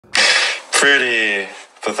pretty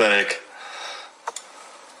pathetic.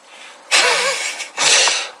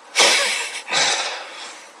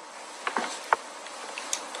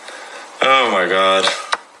 Oh my god.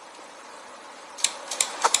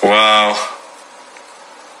 Wow.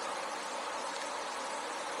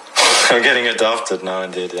 I'm getting adopted now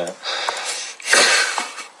indeed, yeah.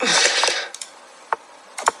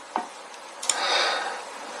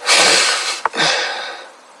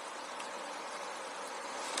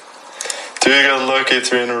 Dude, you got lucky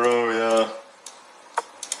 3 in a row, yeah.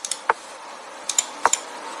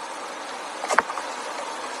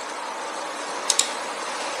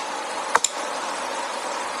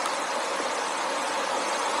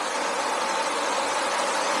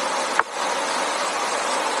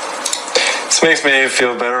 This makes me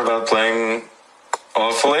feel better about playing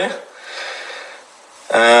awfully.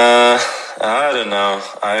 I don't know.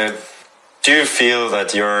 I do feel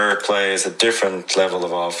that your play is a different level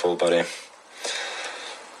of awful, buddy.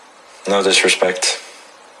 No disrespect.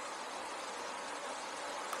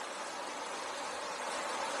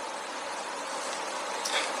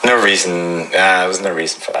 No reason. There was no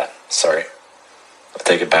reason for that. Sorry. I'll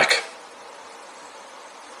take it back.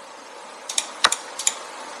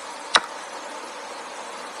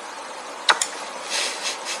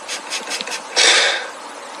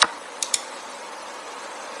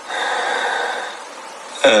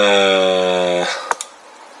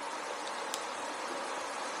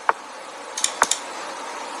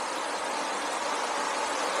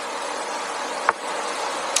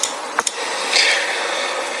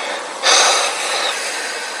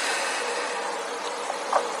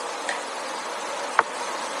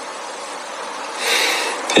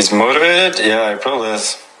 He's motivated? Yeah, he probably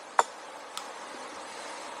is.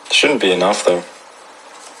 Shouldn't be enough, though.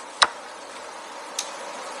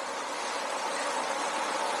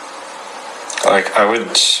 Like, I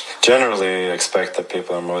would generally expect that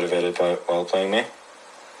people are motivated while playing me.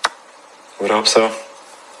 Would hope so.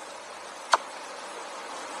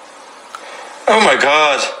 Oh my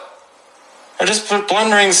god! I'm just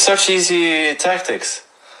blundering such easy tactics.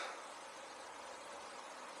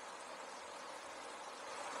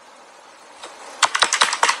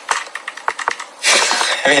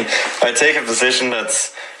 I mean, I take a position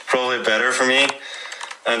that's probably better for me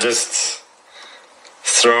and just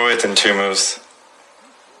throw it in 2 moves.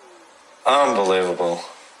 Unbelievable.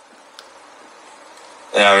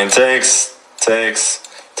 Yeah, I mean, takes,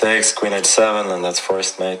 queen h7, and that's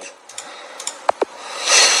forced mate.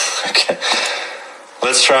 Okay,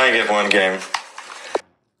 let's try and get one game.